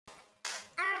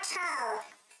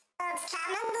It's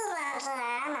KatManDiva's, and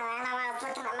I was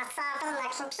looking at myself on the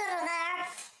computer there.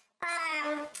 But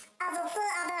as you see,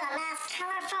 I did a nice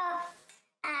colorful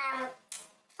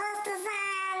face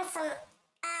design, some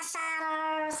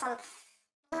eyeshadow, some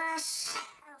blush,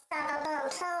 and stuff I'm doing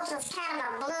too. It's kind of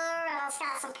a blue, and it's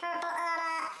got some purple in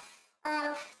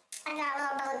it. I got a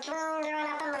little bit of green going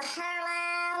up in the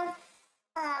hairline,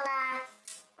 and I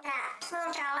got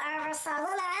pink all over, so you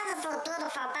know, I just look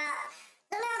beautiful. But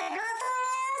you know the good thing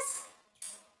is,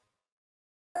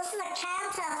 this is a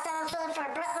contest I'm doing for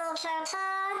Brittany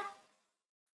Couture.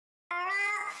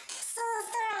 Alright, so it's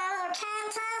doing a little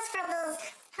contest for those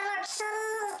Hello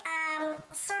Kitty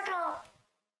circle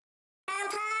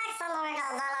contacts. I know I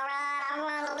got a lot of red. I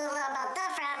wanted to be a little bit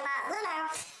different, but you know.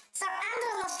 So I'm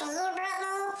doing this for you,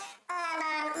 Brittany,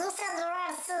 and you said you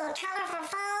wanted to see the colorful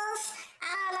face.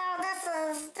 I don't know if this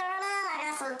is doing it. I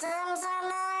got some gems on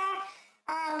there,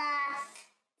 and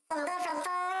some different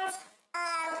things.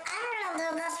 And I'm gonna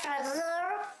do this for you.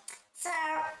 So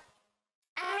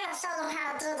I'm gonna show you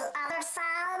how to do the other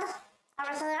side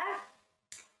over here.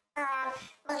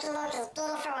 Which will look as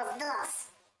beautiful as this.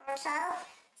 Okay?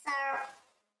 So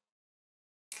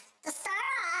to start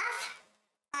off,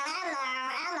 I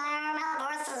know, my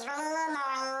voice is really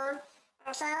annoying.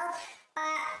 Okay?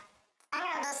 But I'm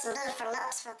gonna do some beautiful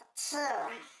lips with it too.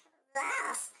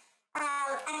 Yes. I got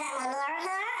my mirror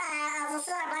here, and as you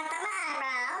see, I blacked out my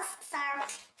eyebrows. So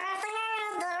first thing I'm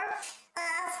gonna do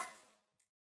is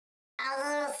I'll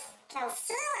use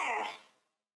concealer.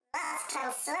 That's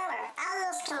concealer. I'll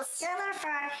use concealer for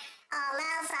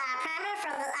nice primer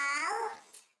for the eye.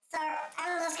 So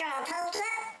I'm just gonna take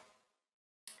it,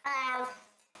 and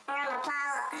I'm gonna apply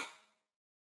it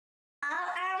all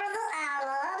over the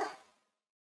eyelid,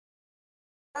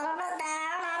 a little bit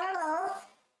down underneath,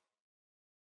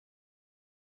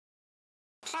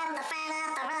 trying to find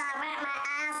out the way I want my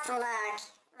eyes to look,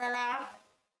 you know.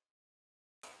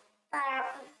 So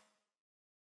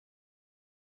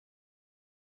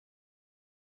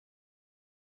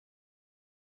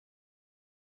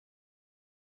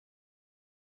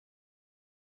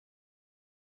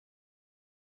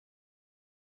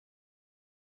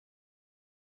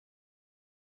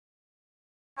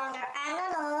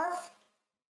underneath.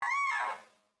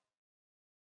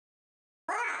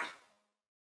 Wow.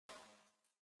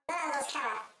 Then I just kind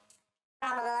of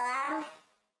rub it on.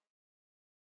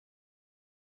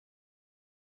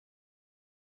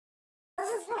 This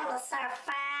is going to serve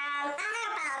fun. I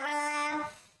hope I win.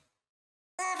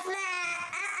 If not,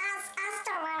 I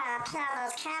still want to apply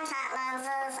those contact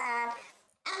lenses, and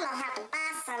I'm going to have to buy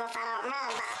some if I don't win,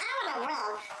 but I want to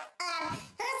win.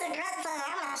 Here's a great thing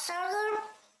I'm going to show you.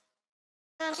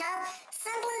 Okay?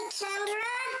 Simply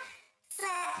Kendra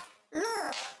sent me,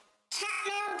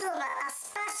 KatManDiva,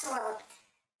 especially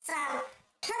some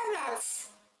pigments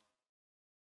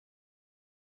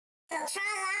to try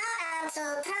out and to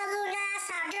tell you guys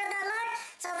how good they look.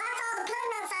 So that's all the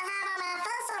pigments I have on my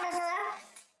face over here.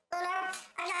 You know,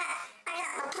 I got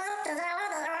the pink, the yellow,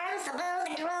 the orange, the blue,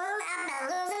 the green. I've been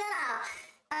losing it all.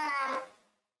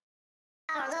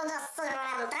 But you'll just see when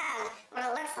I'm done what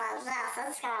it looks like. Yes,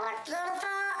 it's gonna look beautiful.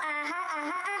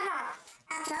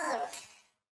 I tell you.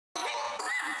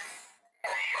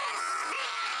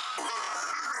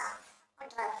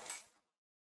 Okay.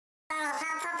 I've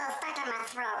had something stuck in my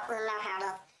throat. We know how to.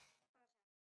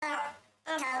 So,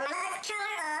 okay, my next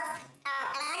color is,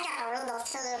 and I gotta read this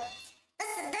to you.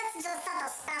 This is just something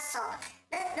special.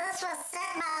 This was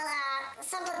sent by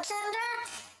Simply Kendra.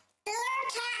 Dear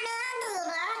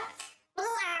KatManDiva, we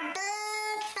are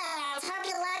big fans. Hope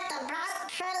you like the bright,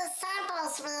 pretty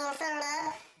samples we included.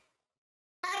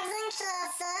 Hugs and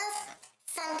kisses,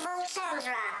 Simply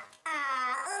Kendra.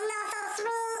 Isn't that so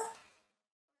sweet?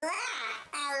 Yeah,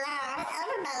 I love it.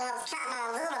 Everybody loves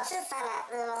KatManDiva. She sent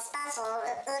it, special,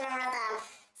 even with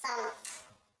some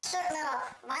cute little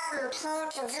white and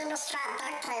pink and zebra stripe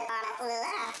duct tape on it.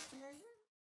 Yeah.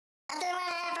 If you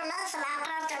want any information, I'll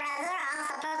post it right here. I'll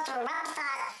also post her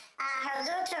website, her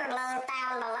YouTube link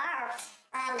down below.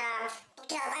 And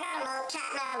because I gotta make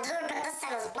KatManDiva put this in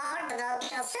his blog today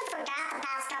because she forgot the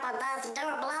past couple of days to do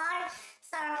a blog.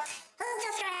 So he's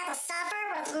just gonna have to suffer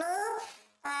with me.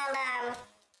 And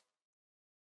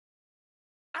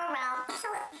oh well. So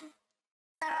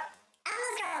I'm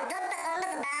just gonna dip it into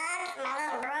the bag, my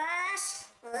little brush.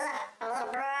 My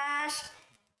little brush.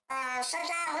 Shake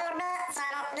that a little bit so I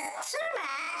don't get too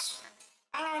much.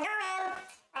 I'm gonna go in,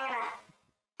 I'm gonna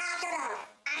pack it in.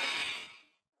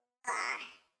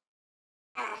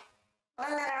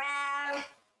 Blend it around,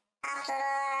 pack it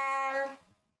in.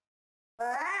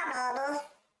 Wow, baby.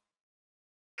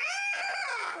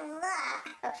 I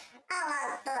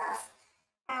like this.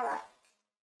 I like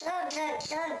good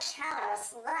colors.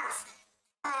 This.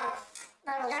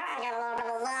 There we go. I got a little bit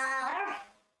of louder.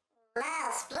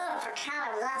 Nice blue for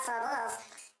color. That's what it is.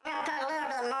 I'm gonna put a little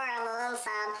bit more on the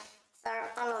inside. So I'm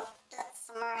gonna get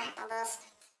some more of this.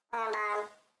 And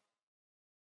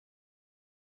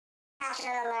patch it in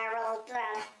there real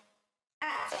good.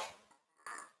 Alright.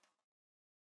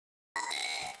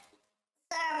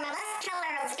 So my next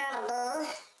color is gonna be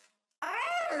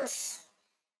orange.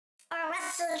 Or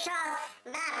what's it called?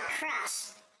 Mad Crush.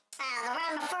 The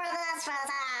one before this was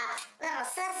Little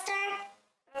Sister.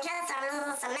 Okay, so I'm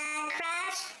using some Mad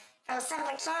Crush from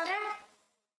Simple Kindred.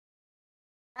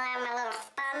 And my little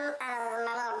spun,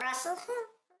 my little brushes.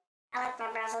 I like my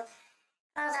brushes.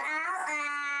 Close it out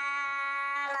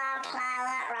and apply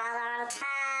that right on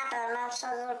top and make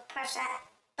sure you push that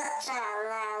butch in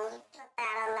and put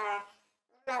that in there.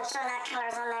 Make sure that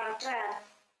color's in there good.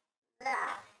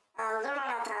 Yeah. You want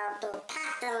it to be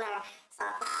packed in there. So,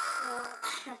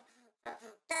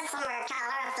 get some more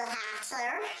color if you have to.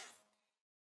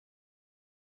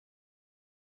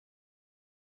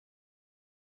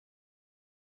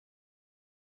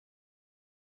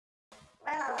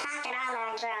 We'll pack it on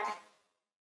there good.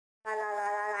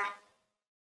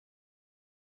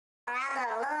 Add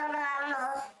a little bit of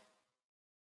mousse.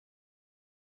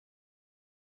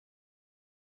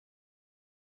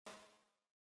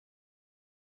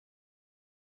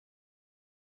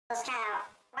 Just kind of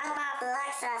wipe off the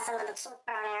excess into the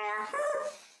cheekbone area.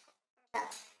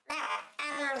 Now,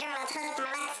 I'm gonna take my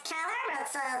next color, which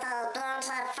is the blue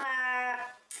for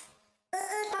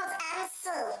equals MC.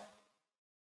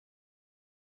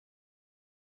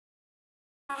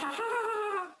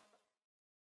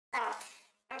 Oh,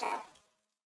 okay.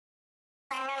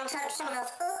 I'm gonna take some of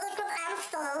this equals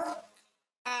MC,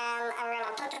 and I'm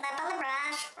gonna put it up on the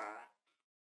brush.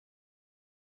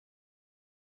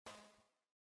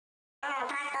 I'm gonna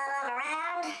pack that all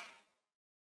around.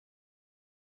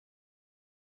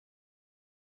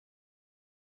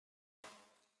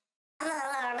 A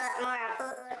little bit more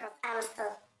equals MC.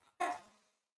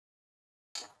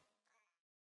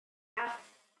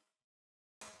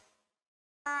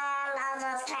 I'll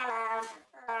just kind of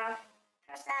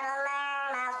push that in there,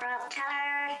 nice bright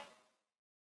color.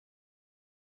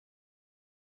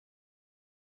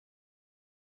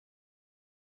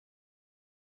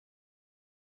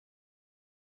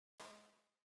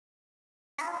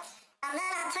 And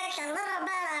then I'll take a little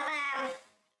bit of,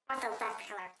 what's the next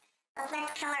color? This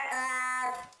next color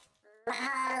is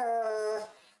maroon.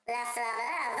 Yes, it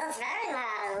is. It's very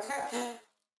maroon.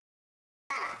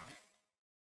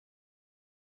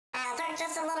 And I took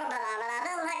just a little bit of it. I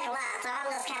didn't take a lot, so I'm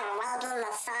just kind of welding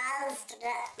the sides to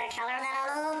get the color that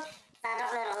I need. So I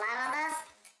don't need a lot of this.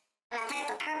 And I take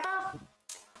the purple,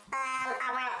 and I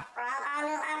went right on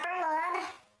the upper lid,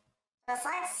 just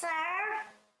like so.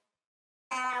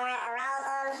 And I went around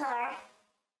on here,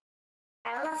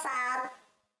 on the side.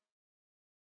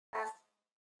 Just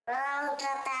really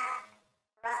get that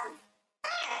right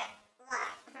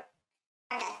there.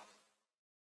 Okay.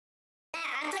 Now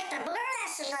I took the blue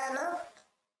that's available,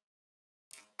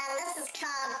 and this is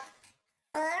called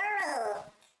blue.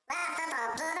 That's a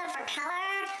beautiful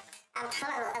color. I'm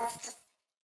telling you, it's just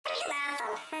freaking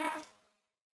awesome.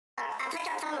 So I took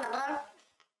out some of the blue,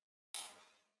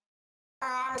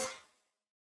 and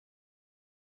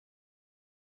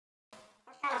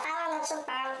kind of follow the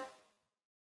cheekbone.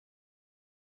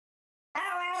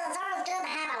 Don't worry, it's always good to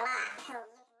have a lot. You can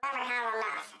never have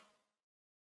enough.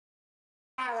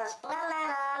 I'll just blend that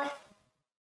on.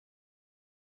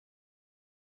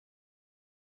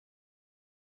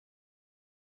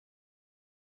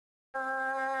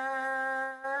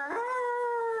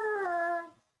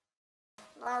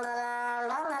 Blend it on,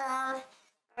 blend it on.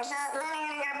 So then I'm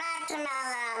gonna go back to my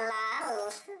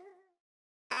nose.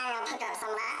 I'm gonna pick up some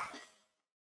of that.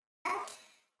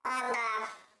 And then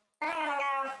I'm gonna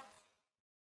go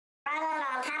right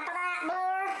on top of that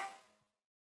blue.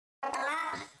 With the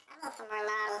knot. I need some more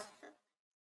knots.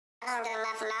 I don't get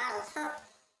enough knots. So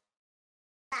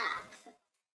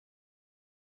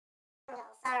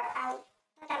I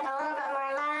pick up a little bit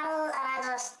more knots and I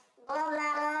just blend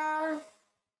that on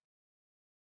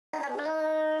to the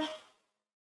blue.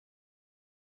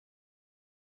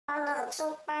 Under the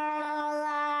cheekbone over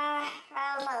there.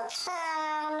 Around the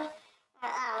chin. A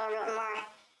little bit more.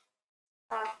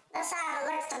 So this side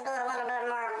looks to be a little bit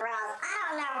more brown. I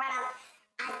don't know what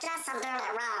I guess I'm doing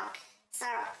it wrong. So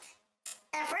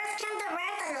if worst comes to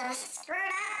worst and you screw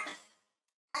it up,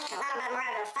 take a little bit more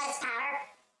of the face powder.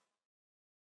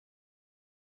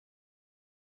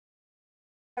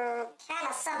 Kind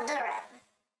of subdue it.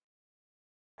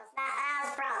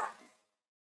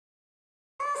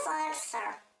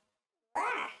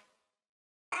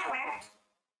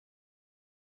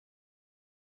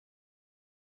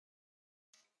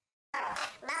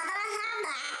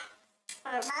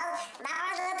 And so that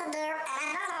was what to do, and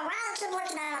I don't know why I keep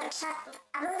looking down at the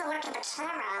I need to look at the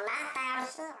camera, not down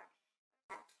here.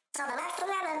 So the next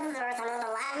thing I need to do is I need to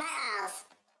line my eyes.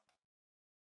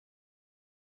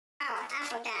 Oh, I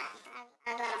forgot.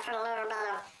 I gotta put a little bit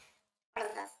of, what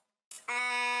is this?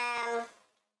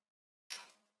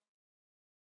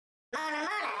 Mona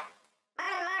Mona.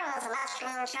 Mona Mona is a nice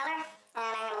green color,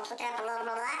 and I'm gonna pick up a little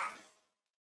bit of that.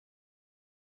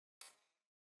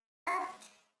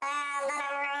 And then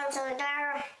I'm going to go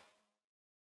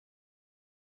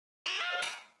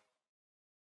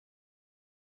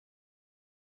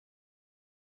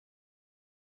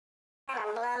kind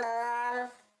of blend it in.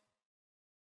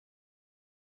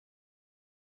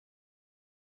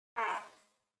 Alright.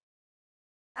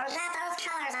 So we got those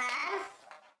colors on.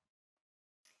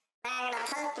 Now I'm gonna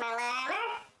take my liner,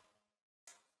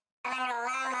 and I'm gonna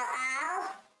line my eye.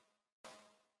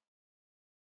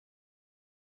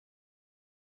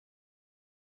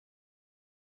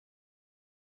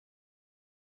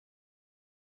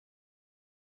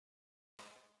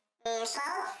 So,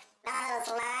 now that it's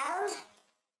lined,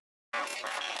 now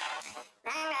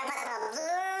I'm gonna put the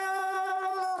super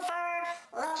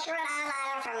liquid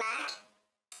eyeliner from MAC,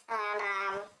 and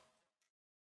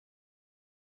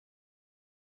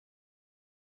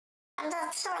I'm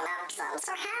just so nuts, I'm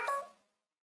so happy.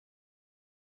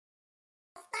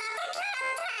 Stop the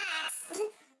contacts!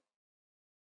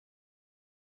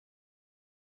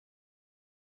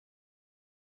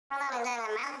 We're not even doing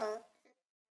a mouth boot.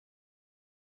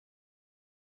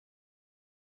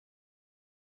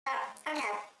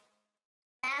 Okay.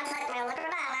 Now I'm taking my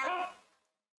liquid eyeliner,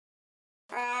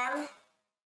 and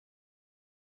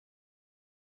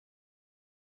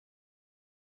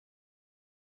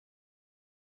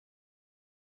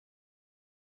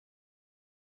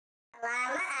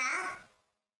line my eye.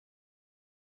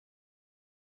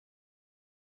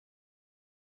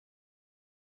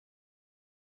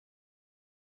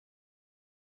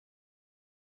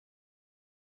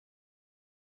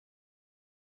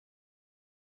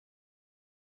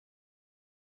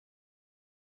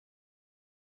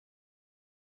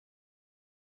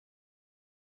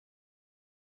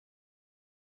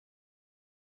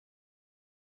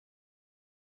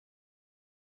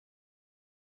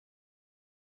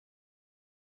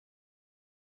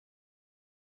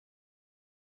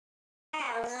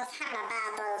 I'm just having a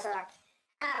bad buzz here.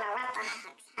 I don't know what the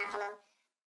heck's happening.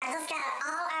 I just got it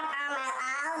all up on my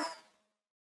eyes.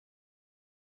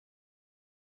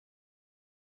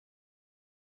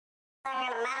 I'm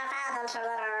gonna modify them to a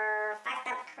little fucked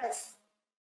up crease.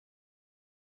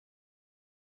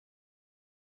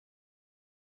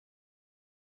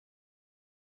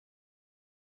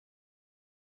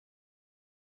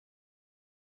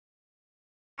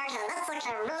 Okay, this looks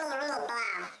really, really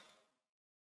bad.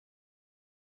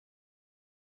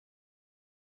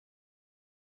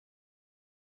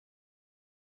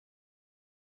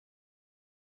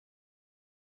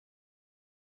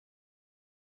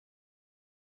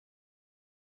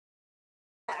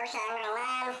 Okay, I'm gonna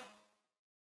line.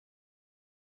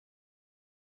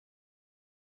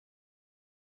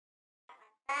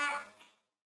 That.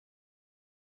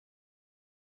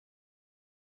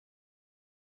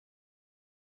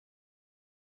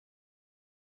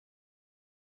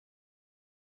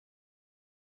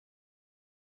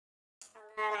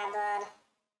 And then I did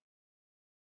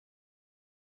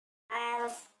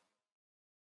eyes.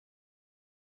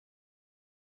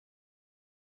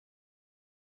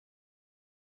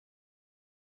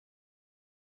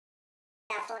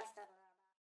 Yeah, flips it a little bit.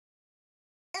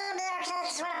 Oh, there, okay,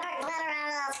 just want to put glitter on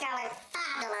it. It's gonna look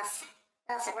fabulous.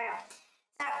 That's it, real.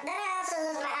 So, then I also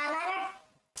use my eyeliner.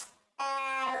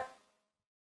 And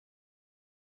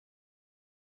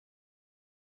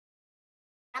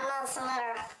I'm also a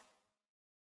little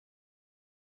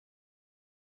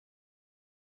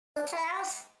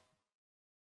details.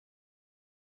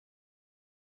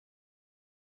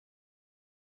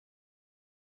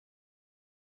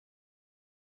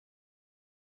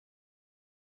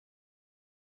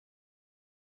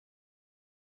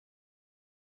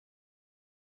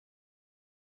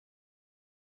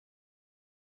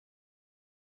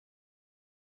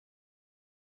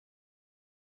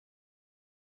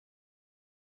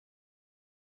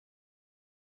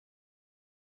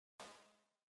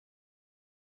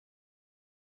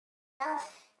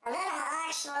 And then I'll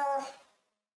actually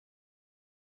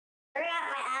drew out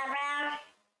my eyebrow.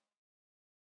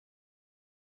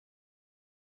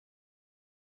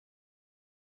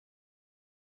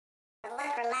 With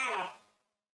liquid liner.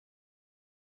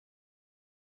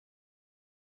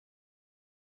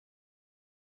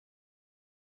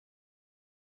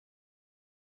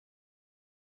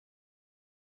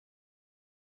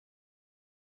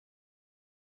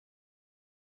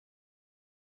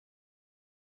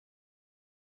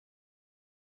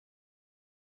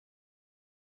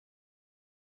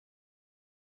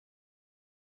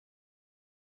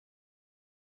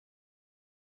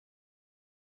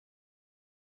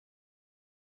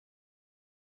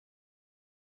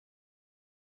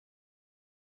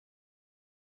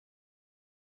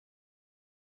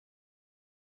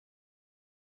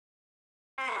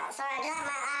 So I got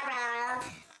my eyebrow on.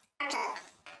 Okay.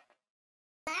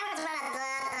 That was what I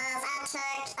did is I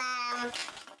took,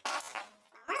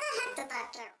 where the heck did that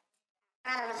go?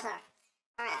 Right over there.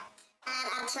 Alright. And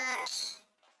I took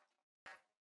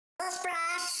this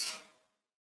brush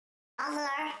over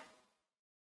there.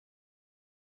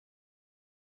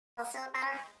 You'll feel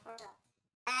better? Okay.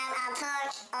 And I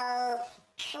took a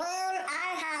clean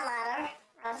eye highlighter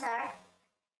right there.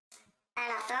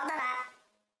 And I filled it up.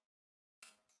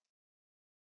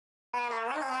 And I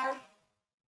went in.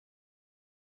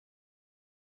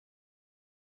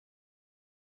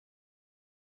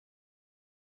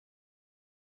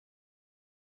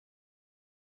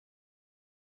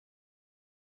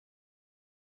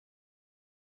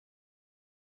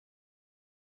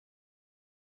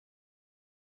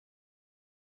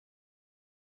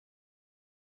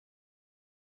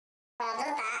 I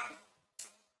did that.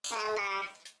 And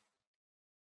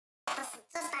this is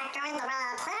just like going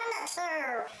around planet two.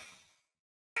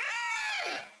 Ah!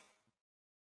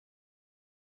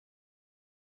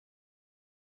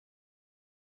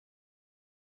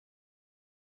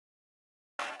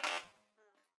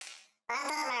 I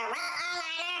did my red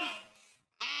eyeliner.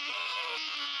 Ah!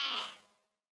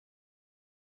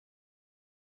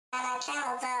 And I kind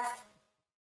of just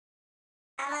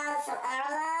added some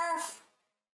arrows.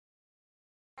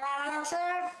 And I went into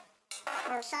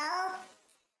or so.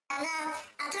 And then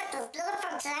I took those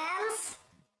beautiful gems.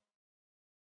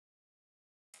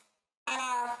 And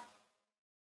I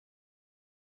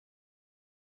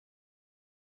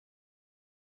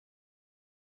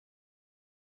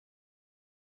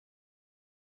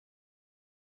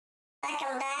stuck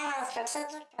them down in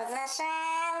strategic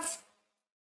positions.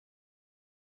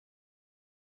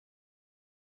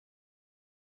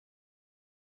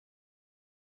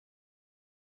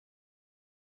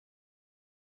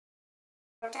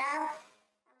 Okay?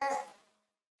 I'm just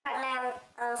putting them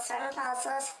in certain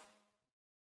places.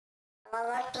 And they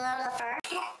look beautiful.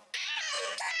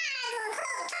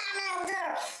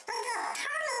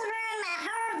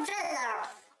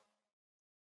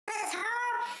 This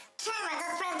whole camera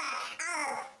just brings that.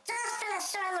 I just finished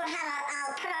showing you how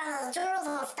to put on those jewels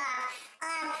and stuff.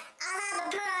 I had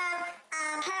to put on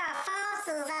a pair of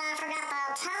falsies that I forgot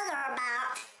to tell you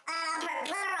about. And I put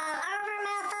glitter all over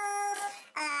my face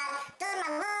and did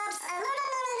my lips. And look at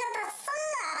me get the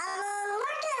sun. I mean,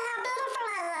 look at how beautiful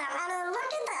I am. I mean,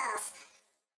 look at this.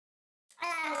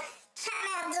 And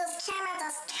camera just cut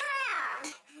out.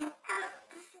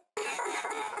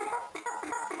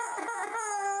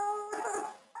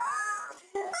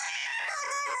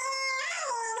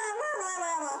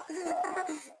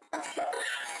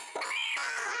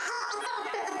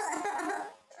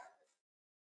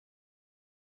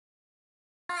 I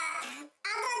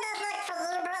did this look for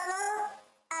you, Brittany,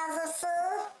 as a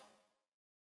Sue.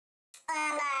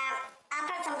 And I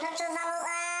put some pictures on the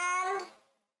end.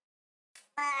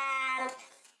 And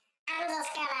I'm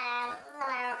just gonna,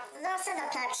 those are the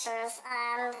pictures.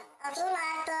 And if you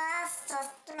like this,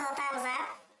 just give me a thumbs up.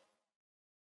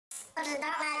 If you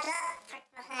don't like it, click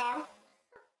the hand.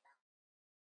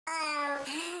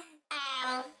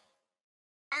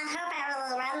 I hope I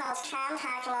really run those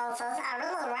contact lenses. I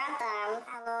really want them.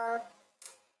 I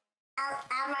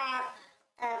want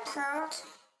the pink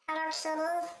Hello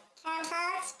Kitty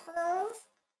contacts, please.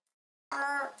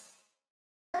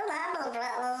 You love me,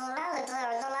 Brittany. You know you do.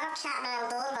 You love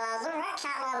KatManDiva's. You want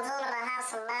KatManDiva to have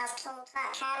some nice cool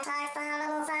contacts to have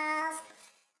in his eyes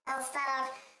instead of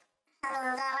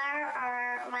having glitter or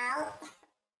white.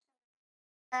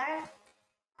 And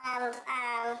I don't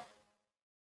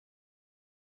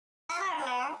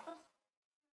know.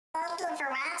 Thank you for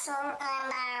watching,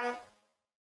 and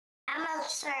I'm not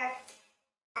sure.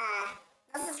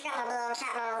 This is gonna be on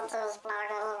KatManDiva's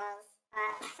blog anyways.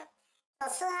 So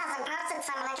she hasn't posted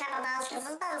some of the KatManDiva's because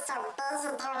it's been so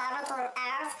busy doing everything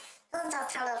else. She just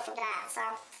totally forgot. So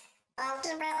thank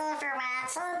you, Brittany, for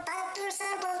watching. Thank you,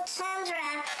 Simple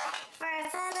Kendra, for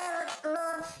sending me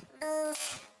these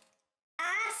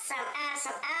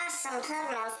awesome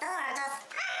pigments. They are just,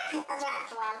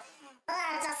 they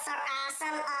are just so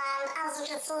awesome, and as you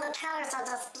can see, the colors are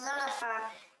just beautiful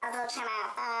as they come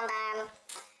out. And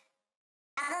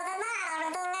other than that,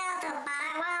 everything else is bought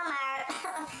at Walmart.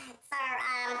 So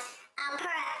I'll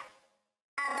put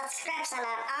a description of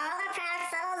all the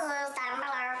products that I use down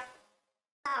below.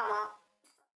 Oh well,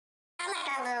 I'm not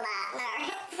gonna do that. No,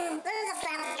 you just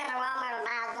have to go to Walmart and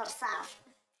buy it yourself.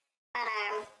 But I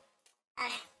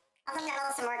think I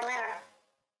need some more glitter.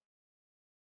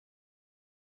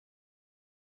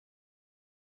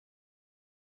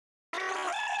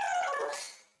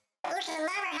 You should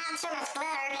never have too much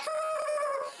glitter.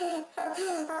 Thank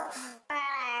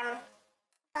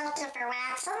you for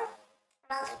watching.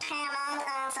 Like, comment,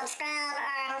 and subscribe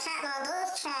on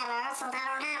KatManDiva's channel since I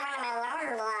don't have one of my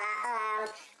learned a lot.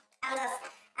 I'm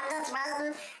just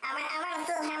waiting. I want to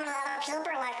see how many other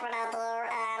people like what I do,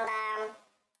 and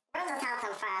we're just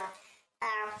having fun. So,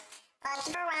 thank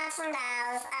you for watching,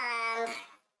 guys, and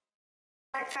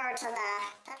look forward to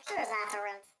the pictures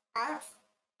afterwards. Thanks.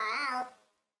 Bye.